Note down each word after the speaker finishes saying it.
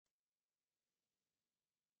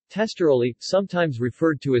Testaroli, sometimes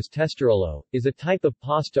referred to as testarolo, is a type of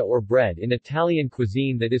pasta or bread in Italian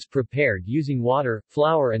cuisine that is prepared using water,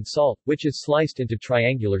 flour and salt, which is sliced into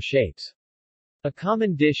triangular shapes. A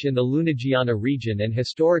common dish in the Lunigiana region and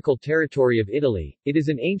historical territory of Italy, it is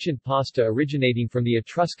an ancient pasta originating from the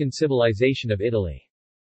Etruscan civilization of Italy.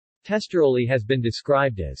 Testaroli has been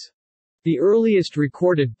described as the earliest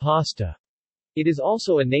recorded pasta. It is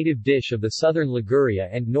also a native dish of the southern Liguria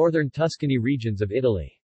and northern Tuscany regions of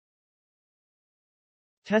Italy.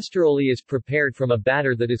 Testaroli is prepared from a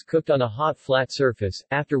batter that is cooked on a hot flat surface,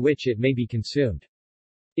 after which it may be consumed.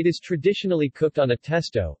 It is traditionally cooked on a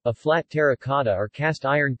testo, a flat terracotta or cast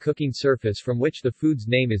iron cooking surface from which the food's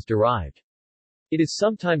name is derived. It is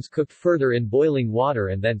sometimes cooked further in boiling water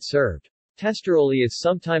and then served. Testaroli is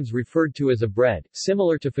sometimes referred to as a bread,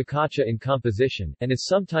 similar to focaccia in composition, and is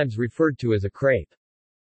sometimes referred to as a crepe.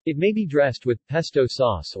 It may be dressed with pesto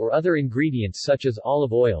sauce or other ingredients such as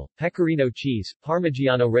olive oil, pecorino cheese,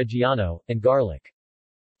 Parmigiano Reggiano, and garlic.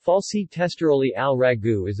 Falsi testaroli al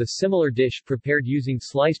ragu is a similar dish prepared using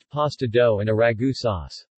sliced pasta dough and a ragu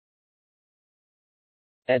sauce.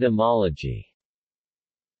 Etymology.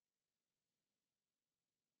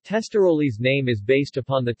 Testaroli's name is based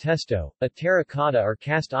upon the testo, a terracotta or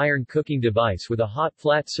cast iron cooking device with a hot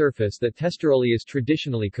flat surface that testaroli is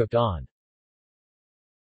traditionally cooked on.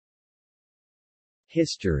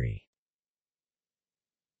 History.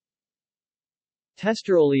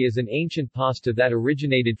 Testaroli is an ancient pasta that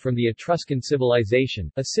originated from the Etruscan civilization,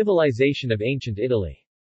 a civilization of ancient Italy.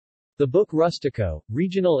 The book Rustico,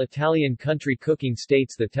 Regional Italian Country Cooking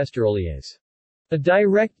states that testaroli is a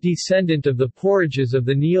direct descendant of the porridges of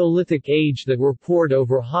the Neolithic age that were poured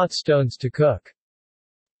over hot stones to cook.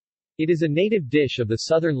 It is a native dish of the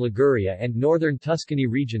southern Liguria and northern Tuscany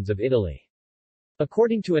regions of Italy.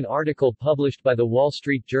 According to an article published by the Wall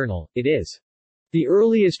Street Journal, it is the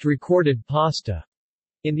earliest recorded pasta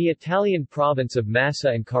in the Italian province of Massa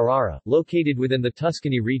and Carrara, located within the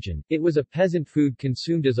Tuscany region. It was a peasant food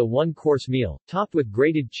consumed as a one-course meal, topped with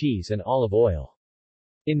grated cheese and olive oil.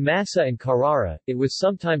 In Massa and Carrara, it was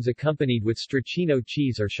sometimes accompanied with stracchino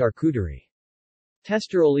cheese or charcuterie.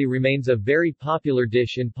 Testaroli remains a very popular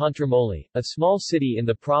dish in Pontremoli, a small city in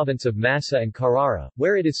the province of Massa and Carrara,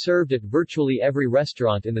 where it is served at virtually every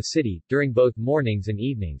restaurant in the city, during both mornings and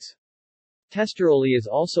evenings. Testaroli is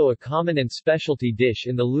also a common and specialty dish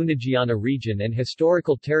in the Lunigiana region and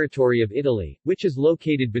historical territory of Italy, which is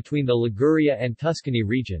located between the Liguria and Tuscany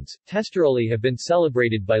regions. Testaroli have been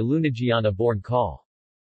celebrated by Lunigiana-born Col.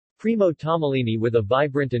 Primo Tomellini with a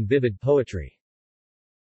vibrant and vivid poetry.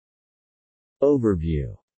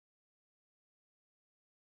 Overview.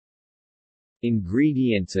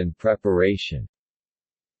 Ingredients and preparation.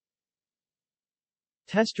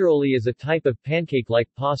 Testaroli is a type of pancake-like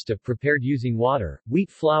pasta prepared using water,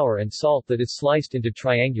 wheat flour and salt that is sliced into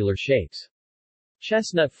triangular shapes.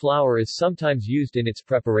 Chestnut flour is sometimes used in its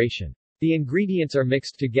preparation. The ingredients are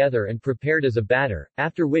mixed together and prepared as a batter,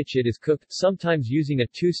 after which it is cooked, sometimes using a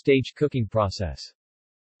two-stage cooking process.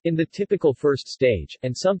 In the typical first stage,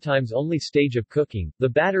 and sometimes only stage of cooking, the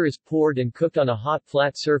batter is poured and cooked on a hot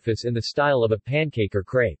flat surface in the style of a pancake or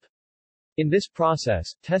crepe. In this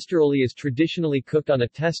process, testaroli is traditionally cooked on a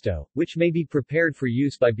testo, which may be prepared for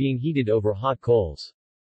use by being heated over hot coals.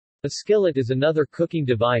 A skillet is another cooking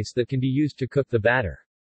device that can be used to cook the batter.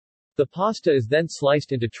 The pasta is then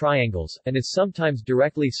sliced into triangles, and is sometimes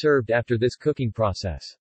directly served after this cooking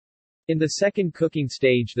process. In the second cooking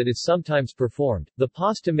stage that is sometimes performed, the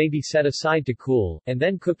pasta may be set aside to cool, and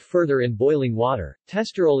then cooked further in boiling water.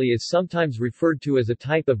 Testaroli is sometimes referred to as a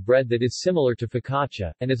type of bread that is similar to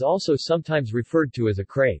focaccia, and is also sometimes referred to as a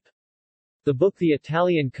crepe. The book The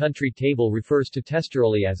Italian Country Table refers to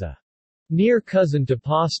testaroli as a near cousin to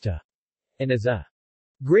pasta, and as a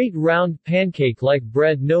great round pancake-like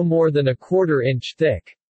bread no more than a quarter-inch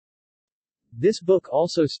thick. This book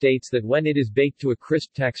also states that when it is baked to a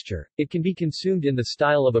crisp texture, it can be consumed in the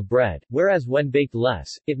style of a bread, whereas when baked less,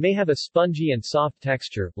 it may have a spongy and soft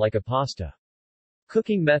texture, like a pasta.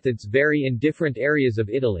 Cooking methods vary in different areas of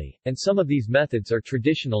Italy, and some of these methods are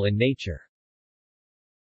traditional in nature.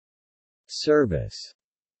 Service.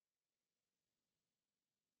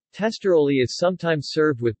 Testaroli is sometimes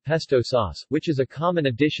served with pesto sauce, which is a common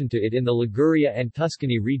addition to it in the Liguria and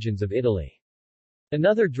Tuscany regions of Italy.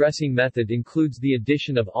 Another dressing method includes the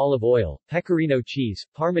addition of olive oil, pecorino cheese,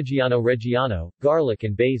 Parmigiano Reggiano, garlic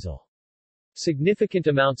and basil. Significant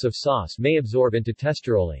amounts of sauce may absorb into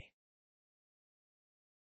testaroli.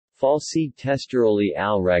 Falsi testaroli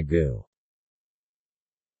al ragu.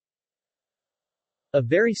 A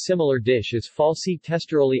very similar dish is falsi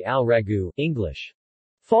testaroli al ragu, English,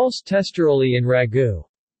 false testaroli in ragu,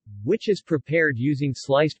 which is prepared using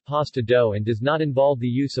sliced pasta dough and does not involve the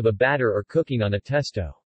use of a batter or cooking on a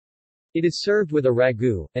testo. It is served with a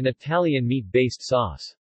ragu, an Italian meat-based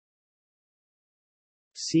sauce.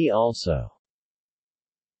 See also: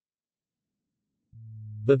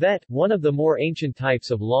 bavette, one of the more ancient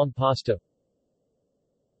types of long pasta.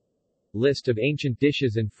 List of ancient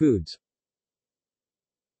dishes and foods.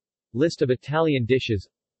 List of Italian dishes.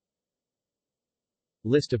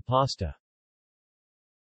 List of pasta.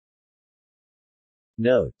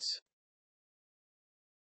 Notes.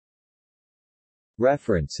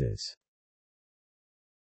 References.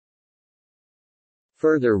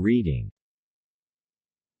 Further reading.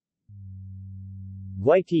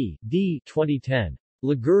 Guiti, D. 2010.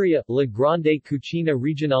 Liguria, La Grande Cucina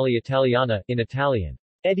Regionale Italiana, in Italian.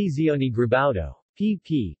 Edizioni Grabaudo.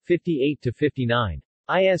 pp. 58-59.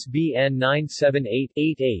 ISBN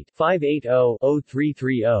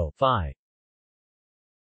 978-88-580-0330-5.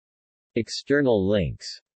 External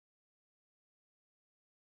links.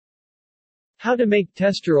 How to make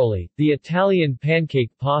Testaroli, the Italian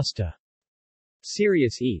pancake pasta.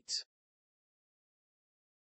 Serious Eats.